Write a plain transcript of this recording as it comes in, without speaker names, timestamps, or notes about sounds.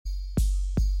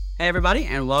Hey everybody,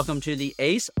 and welcome to the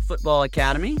Ace Football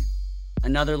Academy.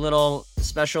 Another little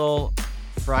special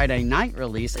Friday night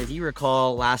release. If you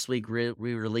recall, last week we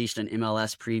released an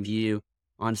MLS preview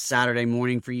on Saturday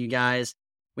morning for you guys.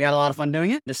 We had a lot of fun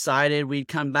doing it. Decided we'd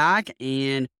come back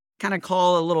and kind of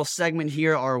call a little segment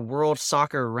here our World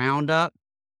Soccer Roundup.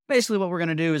 Basically what we're going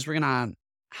to do is we're going to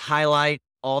highlight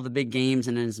all the big games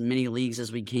in as many leagues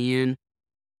as we can.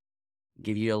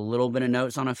 Give you a little bit of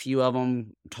notes on a few of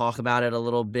them, talk about it a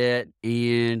little bit,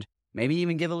 and maybe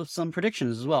even give some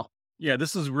predictions as well. Yeah,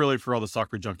 this is really for all the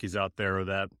soccer junkies out there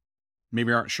that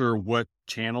maybe aren't sure what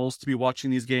channels to be watching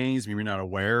these games. Maybe you're not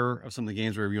aware of some of the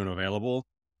games we're reviewing available.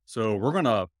 So we're going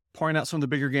to point out some of the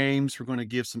bigger games. We're going to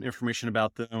give some information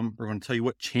about them. We're going to tell you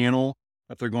what channel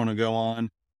that they're going to go on.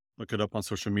 Look it up on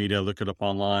social media, look it up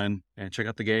online, and check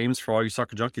out the games for all you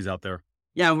soccer junkies out there.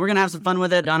 Yeah, we're going to have some fun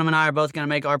with it. Dunham and I are both going to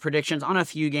make our predictions on a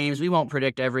few games. We won't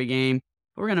predict every game.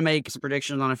 We're going to make some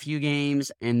predictions on a few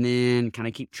games and then kind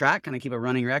of keep track, kind of keep a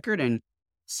running record and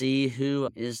see who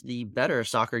is the better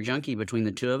soccer junkie between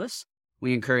the two of us.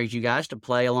 We encourage you guys to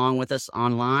play along with us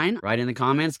online. Write in the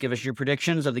comments, give us your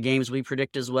predictions of the games we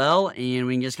predict as well, and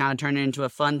we can just kind of turn it into a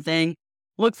fun thing.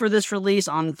 Look for this release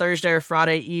on Thursday or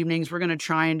Friday evenings. We're going to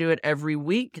try and do it every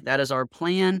week. That is our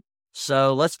plan.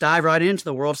 So let's dive right into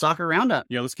the World Soccer Roundup.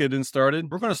 Yeah, let's get it started.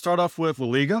 We're going to start off with La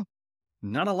Liga.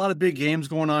 Not a lot of big games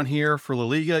going on here for La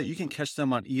Liga. You can catch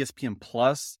them on ESPN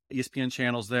Plus, ESPN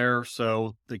channels there.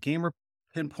 So the game we're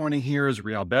pinpointing here is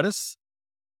Real Betis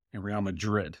and Real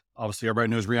Madrid. Obviously,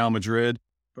 everybody knows Real Madrid,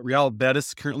 but Real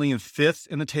Betis currently in 5th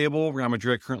in the table. Real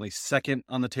Madrid currently 2nd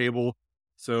on the table.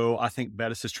 So I think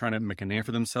Betis is trying to make a name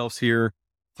for themselves here,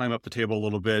 climb up the table a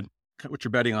little bit. What's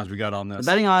your betting odds we got on this?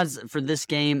 The betting odds for this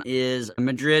game is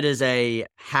Madrid is a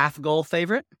half goal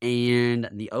favorite, and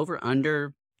the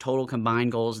over-under total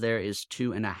combined goals there is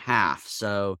 2.5.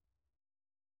 So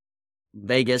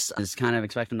Vegas is kind of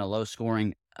expecting a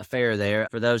low-scoring affair there.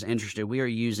 For those interested, we are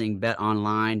using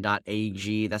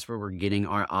betonline.ag. That's where we're getting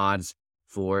our odds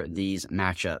for these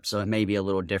matchups. So it may be a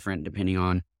little different depending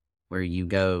on where you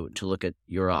go to look at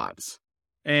your odds.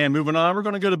 And moving on, we're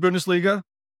going to go to Bundesliga.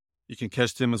 You can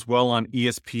catch them as well on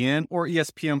ESPN or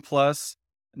ESPN Plus.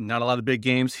 Not a lot of big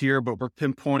games here, but we're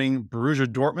pinpointing Borussia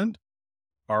Dortmund,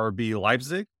 RB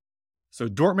Leipzig. So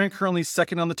Dortmund currently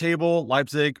 2nd on the table,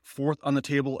 Leipzig 4th on the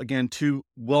table. Again, two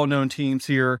well-known teams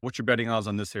here. What's your betting odds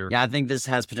on this here? Yeah, I think this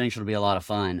has potential to be a lot of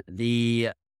fun. The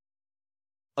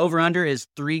over-under is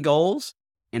 3 goals,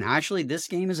 and actually this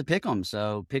game is a pick'em,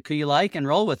 so pick who you like and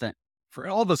roll with it. For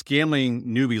all of us gambling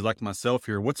newbies like myself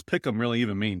here, what's pick'em really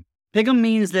even mean? Pick'em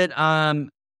means that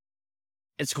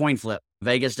it's coin flip.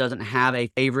 Vegas doesn't have a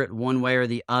favorite one way or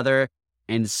the other,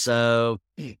 and so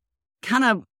kind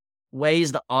of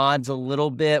weighs the odds a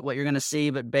little bit, what you're going to see,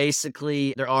 but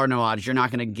basically there are no odds. You're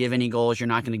not going to give any goals. You're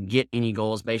not going to get any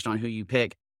goals based on who you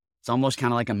pick. It's almost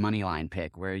kind of like a money line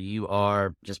pick where you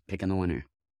are just picking the winner.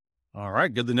 All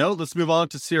right, good to know. Let's move on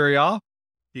to Serie A.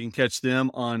 You can catch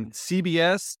them on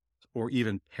CBS or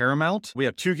even Paramount. We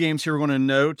have 2 games here we're going to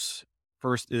note.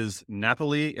 First is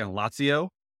Napoli and Lazio.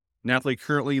 Napoli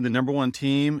currently the number 1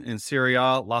 team in Serie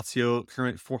A. Lazio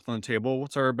currently 4th on the table.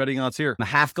 What's our betting odds here? The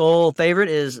half goal favorite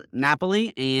is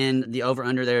Napoli, and the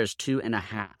over-under there is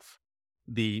 2.5.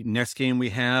 The next game we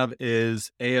have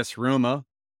is AS Roma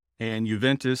and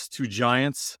Juventus, 2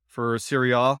 giants for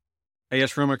Serie A.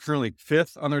 AS Roma currently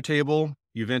 5th on their table.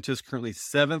 Juventus currently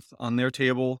 7th on their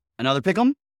table. Another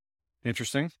pick'em.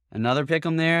 Interesting. Another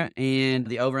pick'em there, and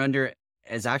the over-under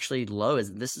is actually low.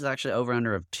 This is actually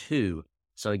over-under of 2.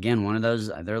 So again, one of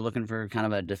those, they're looking for kind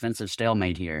of a defensive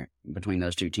stalemate here between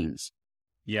those two teams.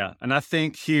 Yeah, and I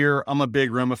think here, I'm a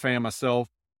big Roma fan myself,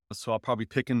 so I'll probably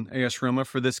pick an AS Roma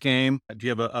for this game. Do you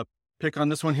have a pick on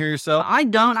this one here yourself? I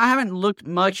don't. I haven't looked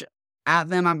much at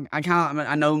them.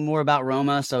 I know more about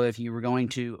Roma, so if you were going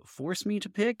to force me to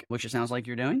pick, which it sounds like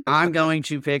you're doing, I'm going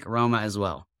to pick Roma as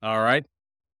well. All right.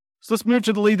 So let's move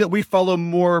to the league that we follow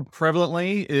more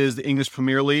prevalently is the English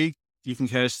Premier League. You can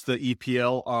catch the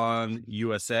EPL on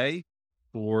USA,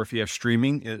 or if you have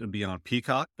streaming, it would be on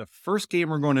Peacock. The first game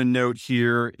we're going to note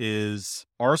here is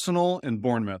Arsenal and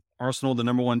Bournemouth. Arsenal, the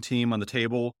number 1 team on the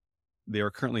table. They are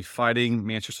currently fighting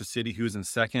Manchester City, who's in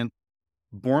 2nd.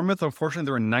 Bournemouth, unfortunately,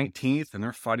 they're in 19th, and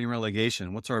they're fighting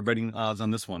relegation. What's our betting odds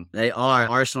on this one? They are.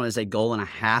 Arsenal is a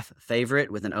 1.5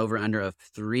 favorite with an over-under of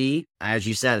 3. As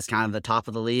you said, it's kind of the top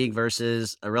of the league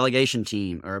versus a relegation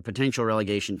team or a potential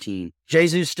relegation team.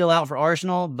 Jesus still out for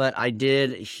Arsenal, but I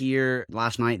did hear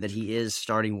last night that he is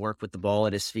starting work with the ball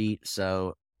at his feet,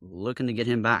 so looking to get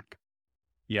him back.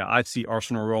 Yeah, I'd see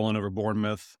Arsenal rolling over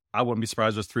Bournemouth. I wouldn't be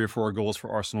surprised if there's 3 or 4 goals for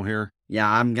Arsenal here. Yeah,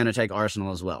 I'm going to take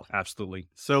Arsenal as well. Absolutely.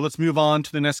 So let's move on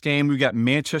to the next game. We've got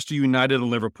Manchester United and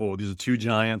Liverpool. These are 2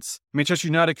 giants. Manchester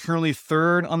United currently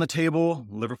 3rd on the table.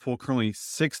 Liverpool currently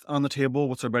 6th on the table.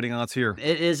 What's our betting odds here?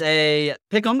 It is a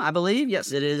pick'em, I believe.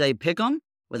 Yes, it is a pick'em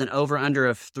with an over-under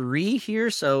of 3 here.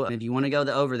 So if you want to go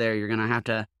the over there, you're going to have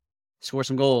to score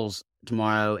some goals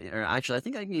tomorrow. Or actually, I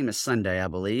think that game is Sunday, I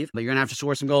believe. But you're going to have to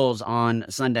score some goals on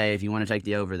Sunday if you want to take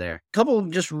the over there. Couple of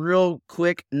just real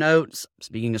quick notes.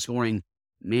 Speaking of scoring,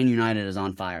 Man United is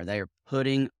on fire. They are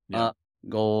putting up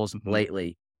goals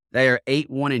lately. They are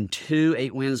 8-1-2,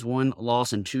 8 wins, 1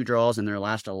 loss, and 2 draws in their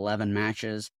last 11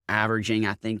 matches, averaging,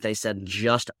 I think they said,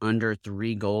 just under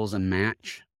 3 goals a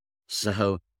match.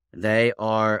 So they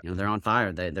are, they're on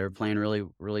fire. They're playing really,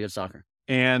 really good soccer.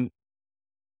 And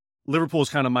Liverpool is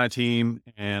kind of my team,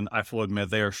 and I fully admit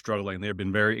they are struggling. They've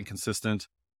been very inconsistent.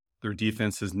 Their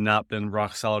defense has not been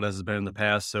rock solid as it's been in the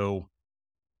past. So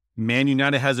Man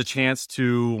United has a chance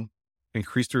to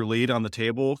increase their lead on the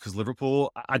table because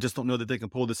Liverpool, I just don't know that they can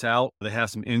pull this out. They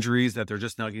have some injuries that they're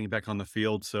just not getting back on the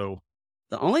field. So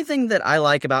the only thing that I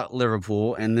like about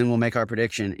Liverpool, and then we'll make our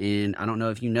prediction, and I don't know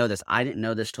if you know this, I didn't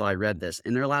know this till I read this.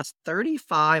 In their last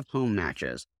 35 home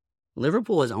matches,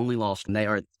 Liverpool has only lost. They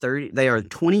are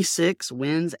 26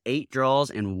 wins, 8 draws,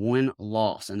 and 1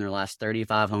 loss in their last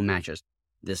 35 home matches.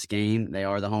 This game, they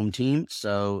are the home team,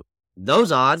 so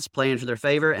those odds play into their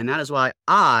favor, and that is why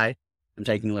I am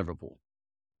taking Liverpool.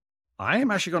 I am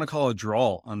actually going to call a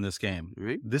draw on this game. All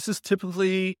right. This is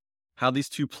typically how these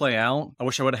two play out. I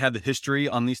wish I would have had the history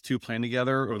on these two playing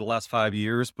together over the last 5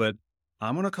 years, but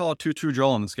I'm going to call a 2-2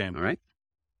 draw on this game. All right.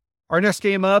 Our next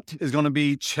game up is going to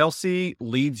be Chelsea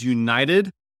Leeds United.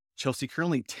 Chelsea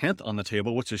currently 10th on the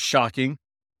table, which is shocking.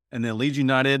 And then Leeds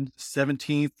United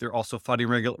 17th. They're also fighting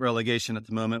relegation at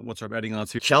the moment. What's our betting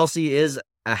odds here? Chelsea is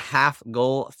a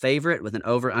half-goal favorite with an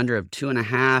over-under of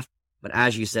 2.5. But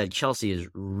as you said, Chelsea is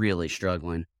really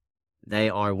struggling. They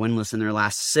are winless in their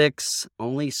last 6,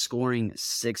 only scoring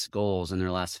 6 goals in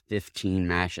their last 15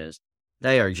 matches.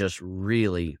 They are just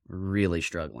really, really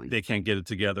struggling. They can't get it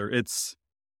together. It's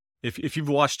if you've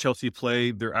watched Chelsea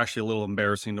play, they're actually a little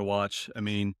embarrassing to watch. I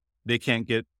mean, they can't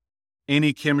get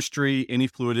any chemistry, any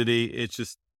fluidity. It's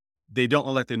just they don't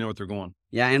look like they know what they're going.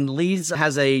 Yeah, and Leeds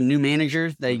has a new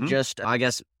manager. They I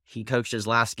guess he coached his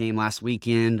first game last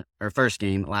weekend.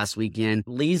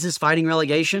 Leeds is fighting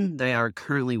relegation. They are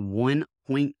currently 1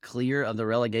 point clear of the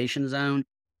relegation zone.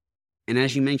 And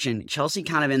as you mentioned, Chelsea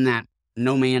kind of in that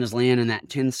no man's land in that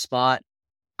 10th spot.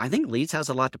 I think Leeds has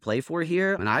a lot to play for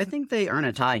here, and I think they earn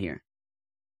a tie here.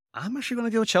 I'm actually going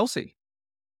to go with Chelsea.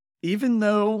 Even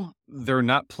though they're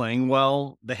not playing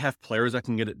well, they have players that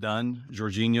can get it done.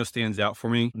 Jorginho stands out for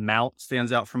me. Mount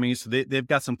stands out for me. So they've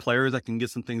got some players that can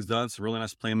get some things done. Some really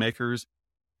nice playmakers.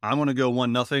 I'm going to go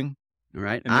 1-0. All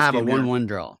right. I have a 1-1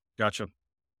 draw. Gotcha.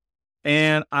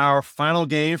 And our final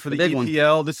game for the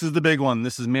EPL, this is the big one.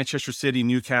 This is Manchester City,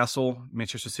 Newcastle.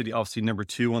 Manchester City, obviously number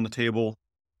 2 on the table.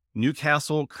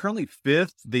 Newcastle, currently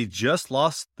 5th. They just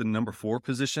lost the number 4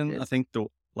 position, I think, the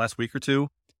last week or two.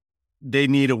 They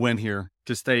need a win here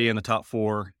to stay in the top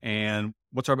 4. And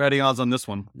what's our betting odds on this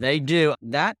one? They do.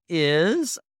 That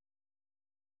is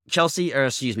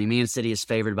Man City is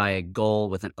favored by a goal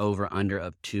with an over-under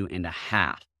of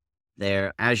 2.5.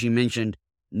 There, as you mentioned,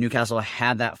 Newcastle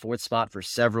had that 4th spot for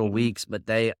several weeks, but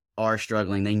they are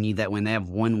struggling. They need that win. They have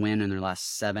 1 win in their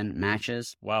last 7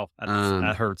 matches. Wow,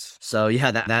 that hurts. So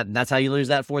yeah, that's how you lose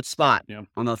that 4th spot. Yeah.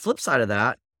 On the flip side of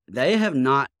that, they have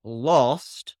not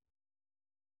lost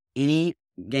any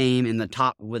game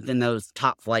within those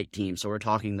top flight teams. So we're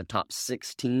talking the top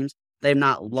 6 teams. They've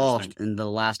not lost in the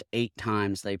last 8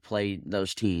 times they played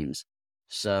those teams.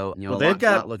 So they've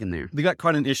got looking there. They got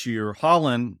quite an issue here.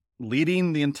 Haaland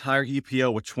leading the entire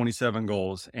EPL with 27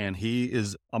 goals, and he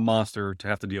is a monster to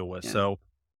have to deal with. Yeah. So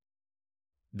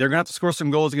they're going to have to score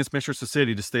some goals against Manchester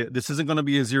City to stay. This isn't going to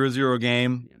be a 0-0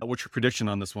 game. What's your prediction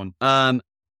on this one? I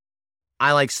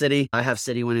like City. I have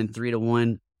City winning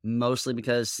 3-1, mostly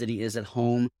because City is at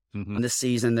home. This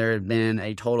season, there have been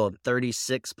a total of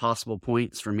 36 possible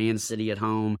points for Man City at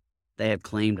home. They have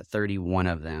claimed 31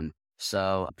 of them.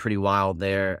 So pretty wild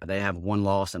there. They have 1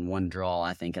 loss and 1 draw,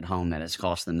 I think, at home that has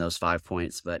cost them those 5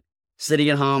 points. But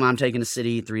City at home, I'm taking the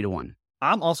City 3-1.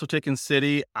 I'm also taking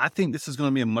City. I think this is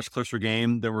going to be a much closer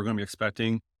game than we're going to be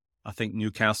expecting. I think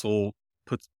Newcastle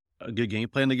puts a good game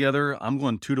plan together. I'm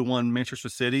going 2-1 Manchester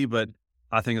City, but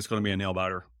I think it's going to be a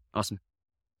nail-biter. Awesome.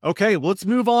 Okay, well, let's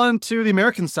move on to the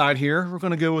American side here. We're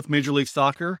going to go with Major League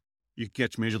Soccer. You can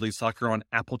catch Major League Soccer on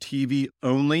Apple TV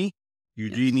only. You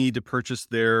do need to purchase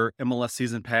their MLS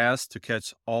season pass to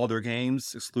catch all their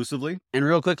games exclusively. And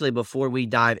real quickly, before we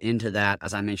dive into that,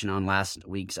 as I mentioned on last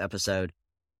week's episode,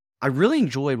 I really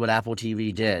enjoyed what Apple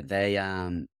TV did. They,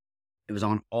 it was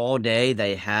on all day.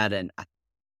 They had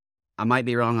I might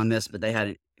be wrong on this, but they had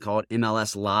it called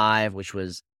MLS Live, which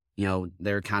was,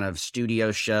 their kind of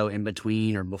studio show in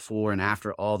between or before and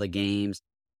after all the games.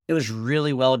 It was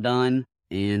really well done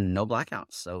and no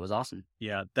blackouts. So it was awesome.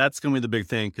 Yeah, that's going to be the big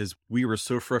thing because we were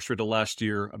so frustrated last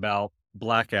year about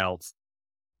blackouts.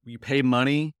 We pay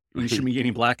money, we shouldn't be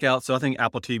getting blackouts. So I think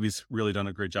Apple TV's really done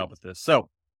a great job with this. So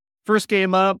first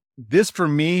game up, this for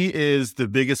me is the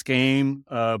biggest game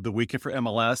of the weekend for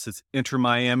MLS. It's Inter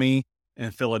Miami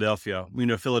and Philadelphia. We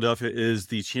know Philadelphia is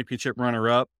the championship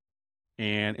runner-up,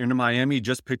 and Inter Miami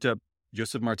just picked up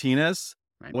Joseph Martinez.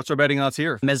 Right. What's our betting odds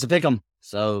here? It's a pick 'em.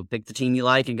 So pick the team you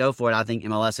like and go for it. I think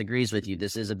MLS agrees with you.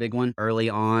 This is a big one early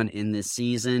on in this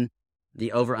season.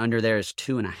 The over-under there is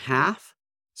 2.5.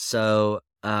 So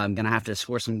I'm going to have to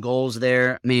score some goals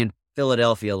there. Man,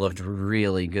 Philadelphia looked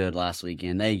really good last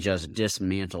weekend. They just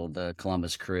dismantled the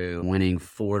Columbus Crew, winning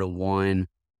 4-1.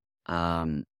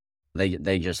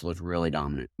 They just looked really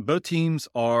dominant. Both teams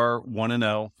are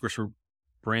 1-0. Of course, we're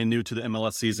brand new to the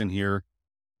MLS season here.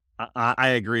 I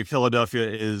agree. Philadelphia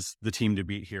is the team to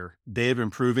beat here. They have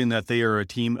been proving that they are a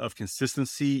team of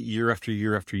consistency year after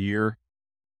year after year.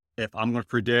 If I'm going to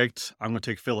predict, I'm going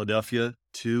to take Philadelphia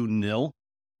 2-0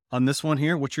 on this one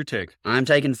here. What's your take? I'm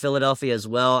taking Philadelphia as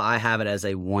well. I have it as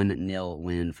a 1-0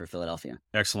 win for Philadelphia.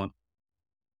 Excellent.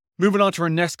 Moving on to our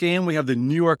next game, we have the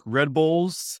New York Red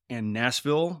Bulls and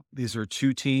Nashville. These are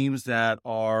two teams that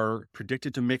are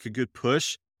predicted to make a good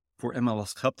push for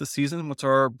MLS Cup this season. What's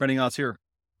our betting odds here?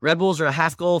 Red Bulls are a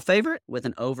half-goal favorite with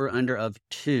an over-under of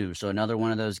 2. So another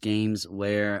one of those games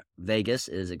where Vegas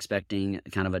is expecting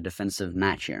kind of a defensive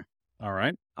match here. All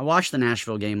right. I watched the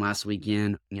Nashville game last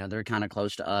weekend. They're kind of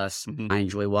close to us. I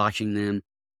enjoy watching them.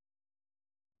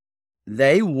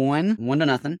 They won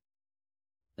 1-0.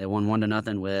 They won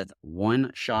 1-0 with one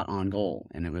shot on goal,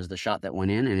 and it was the shot that went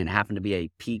in, and it happened to be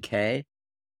a PK.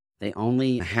 They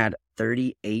only had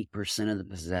 38% of the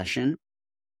possession.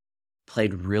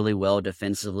 Played really well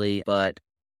defensively, but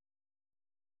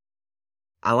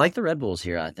I like the Red Bulls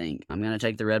here, I think. I'm going to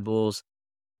take the Red Bulls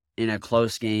in a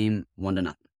close game,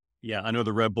 1-0. Yeah, I know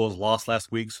the Red Bulls lost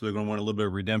last week, so they're going to want a little bit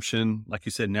of redemption. Like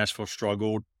you said, Nashville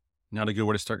struggled. Not a good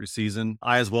way to start your season.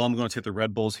 I as well, I'm going to take the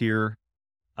Red Bulls here.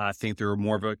 I think they're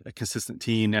more of a consistent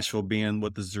team. Nashville being,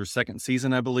 this is their second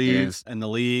season, I believe, in the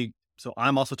league. So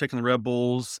I'm also taking the Red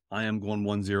Bulls. I am going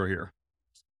 1-0 here.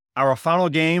 Our final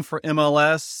game for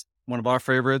MLS, one of our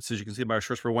favorites, as you can see by our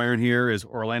shirts we're wearing here, is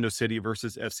Orlando City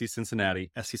versus FC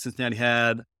Cincinnati. FC Cincinnati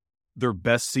had their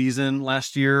best season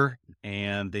last year,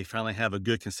 and they finally have a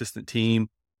good, consistent team.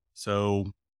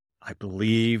 So I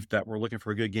believe that we're looking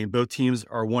for a good game. Both teams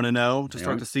are 1-0 to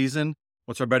start the season.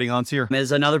 What's our betting odds here?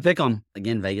 It's another pick 'em.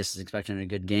 Again, Vegas is expecting a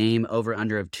good game.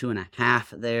 Over-under of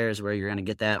 2.5 there is where you're going to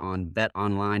get that on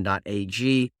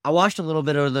betonline.ag. I watched a little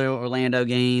bit of the Orlando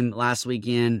game last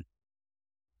weekend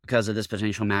because of this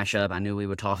potential matchup. I knew we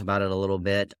would talk about it a little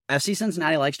bit. FC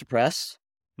Cincinnati likes to press,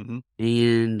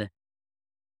 and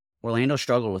Orlando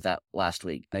struggled with that last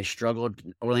week. They struggled.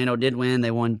 Orlando did win.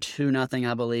 They won 2-0,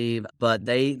 I believe, but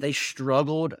they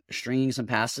struggled stringing some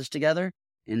passes together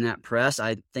in that press.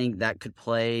 I think that could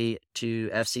play to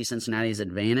FC Cincinnati's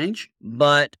advantage,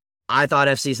 but I thought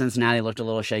FC Cincinnati looked a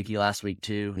little shaky last week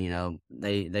too.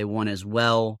 They won as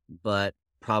well, but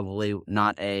probably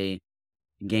not a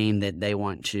game that they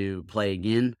want to play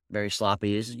again. Very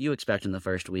sloppy, as you expect in the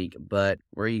first week, but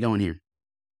where are you going here?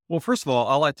 Well, first of all,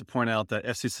 I like to point out that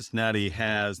FC Cincinnati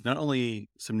has not only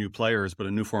some new players, but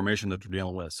a new formation that they're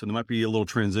dealing with. So there might be a little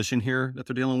transition here that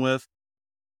they're dealing with.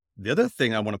 The other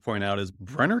thing I want to point out is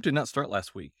Brenner did not start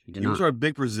last week. He was our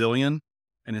big Brazilian,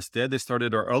 and instead they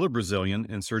started our other Brazilian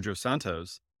in Sergio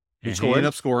Santos. And he ended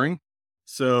up scoring.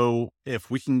 So if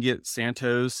we can get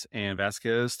Santos and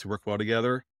Vasquez to work well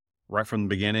together right from the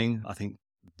beginning, I think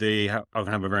they are going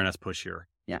to have a very nice push here.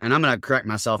 Yeah, and I'm going to correct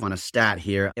myself on a stat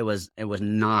here. It was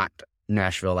not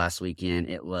Nashville last weekend.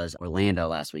 It was Orlando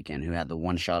last weekend who had the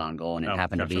one shot on goal, and it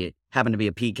happened to be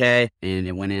a PK, and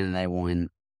it went in and they won.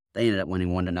 They ended up winning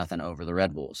 1-0 over the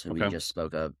Red Bulls, who we just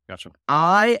spoke of. Gotcha.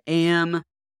 I am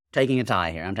taking a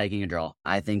tie here. I'm taking a draw.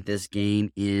 I think this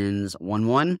game ends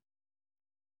 1-1.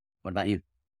 What about you?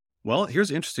 Well, here's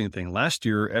the interesting thing. Last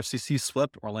year, FCC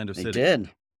swept Orlando City. They did.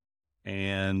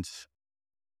 And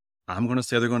I'm going to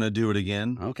say they're going to do it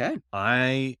again. Okay.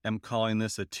 I am calling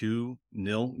this a 2-0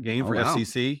 game for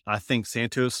FCC. I think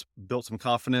Santos built some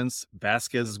confidence.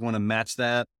 Vasquez is going to match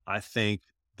that. I think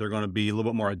they're going to be a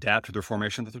little bit more adapt to their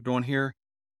formation that they're doing here.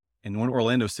 And when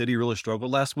Orlando City really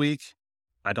struggled last week,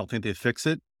 I don't think they fix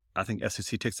it. I think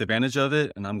SEC takes advantage of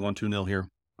it, and I'm going 2-0 here.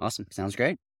 Awesome. Sounds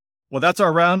great. Well, that's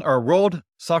our World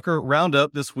Soccer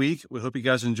Roundup this week. We hope you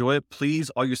guys enjoy it. Please,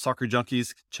 all you soccer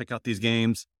junkies, check out these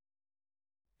games,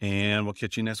 and we'll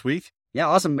catch you next week. Yeah,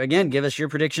 awesome. Again, give us your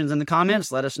predictions in the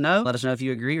comments. Let us know. Let us know if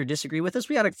you agree or disagree with us.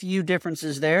 We had a few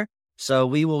differences there, so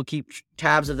we will keep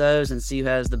tabs of those and see who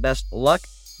has the best luck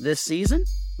this season.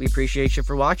 We appreciate you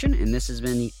for watching, and this has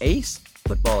been the Ace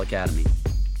Football Academy.